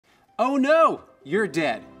Oh no, you're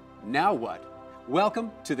dead. Now what? Welcome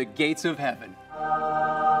to the gates of heaven.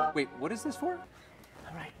 Wait, what is this for?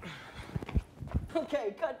 All right.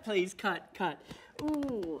 Okay, cut, please, cut.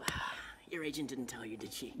 Ooh, your agent didn't tell you,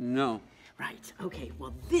 did she? No. Right, okay,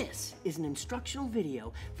 well this is an instructional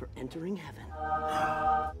video for entering heaven.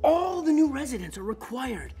 All the new residents are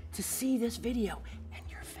required to see this video and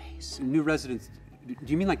your face. New residents, do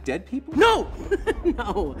you mean like dead people? No!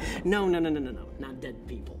 No, not dead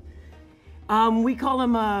people. We call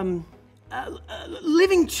them,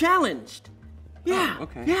 living challenged. Yeah, oh,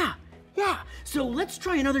 okay. Yeah. So let's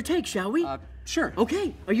try another take, shall we? Sure.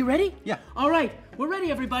 Okay, are you ready? Yeah. All right, we're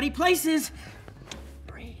ready, everybody. Places.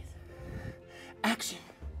 Breathe. Action.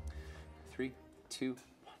 3, 2,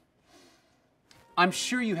 1. I'm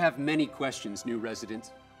sure you have many questions, new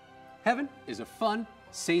residents. Heaven is a fun,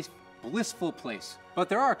 safe, blissful place, but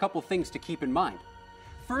there are a couple things to keep in mind.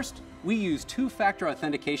 First, we use two-factor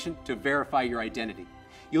authentication to verify your identity.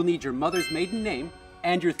 You'll need your mother's maiden name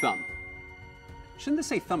and your thumb. Shouldn't this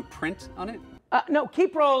say thumbprint on it? No,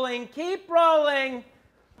 keep rolling.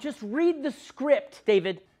 Just read the script,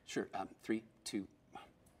 David. Sure, 3, 2, 1.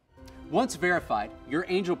 Once verified, your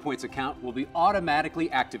Angel Points account will be automatically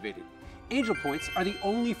activated. Angel Points are the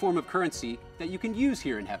only form of currency that you can use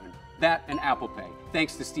here in heaven. That and Apple Pay,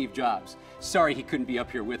 thanks to Steve Jobs. Sorry he couldn't be up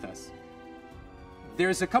here with us.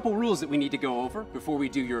 There's a couple rules that we need to go over before we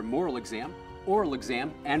do your moral exam, oral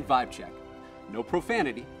exam, and vibe check. No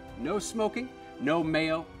profanity, no smoking, no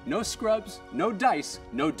mayo, no scrubs, no dice,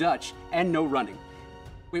 no Dutch, and no running.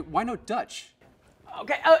 Wait, why no Dutch?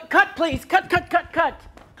 Okay, cut, please. Cut.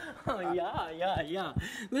 Oh, yeah.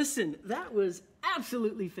 Listen, that was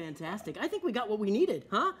absolutely fantastic. I think we got what we needed,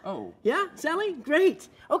 huh? Oh. Yeah, Sally? Great.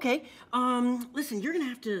 Okay, listen, you're gonna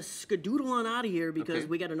have to skedoodle on out of here because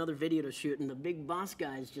we got another video to shoot and the big boss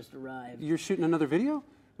guy's just arrived. You're shooting another video?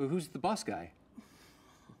 Well, who's the boss guy?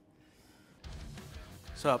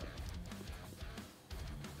 Sup?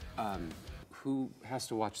 Who has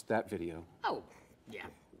to watch that video? Oh, yeah.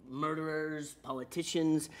 Murderers,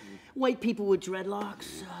 politicians, white people with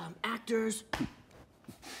dreadlocks, actors.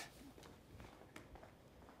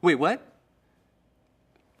 Wait, what?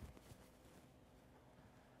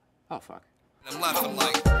 Oh, fuck. I'm laughing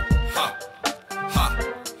like, ha,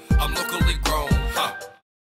 I'm locally grown.